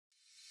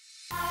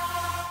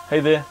Hey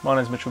there, my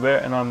name is Mitchell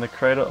Bear and I'm the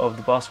creator of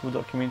the basketball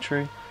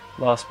documentary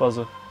Last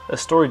Buzzer, a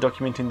story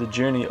documenting the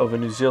journey of a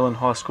New Zealand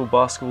high school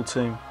basketball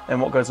team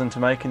and what goes into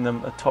making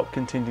them a top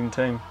contending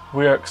team.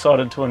 We are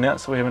excited to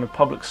announce that we're having a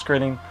public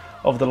screening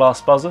of The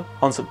Last Buzzer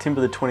on September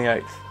the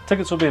 28th.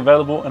 Tickets will be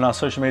available in our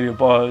social media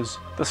bios.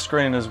 This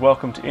screening is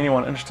welcome to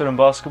anyone interested in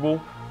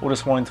basketball or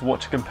just wanting to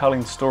watch a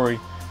compelling story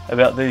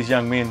about these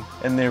young men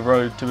and their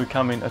road to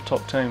becoming a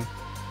top team.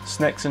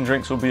 Snacks and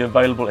drinks will be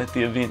available at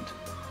the event.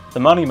 The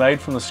money made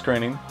from the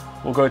screening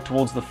will go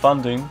towards the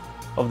funding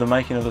of the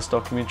making of this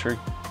documentary.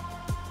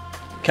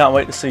 Can't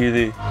wait to see you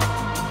there.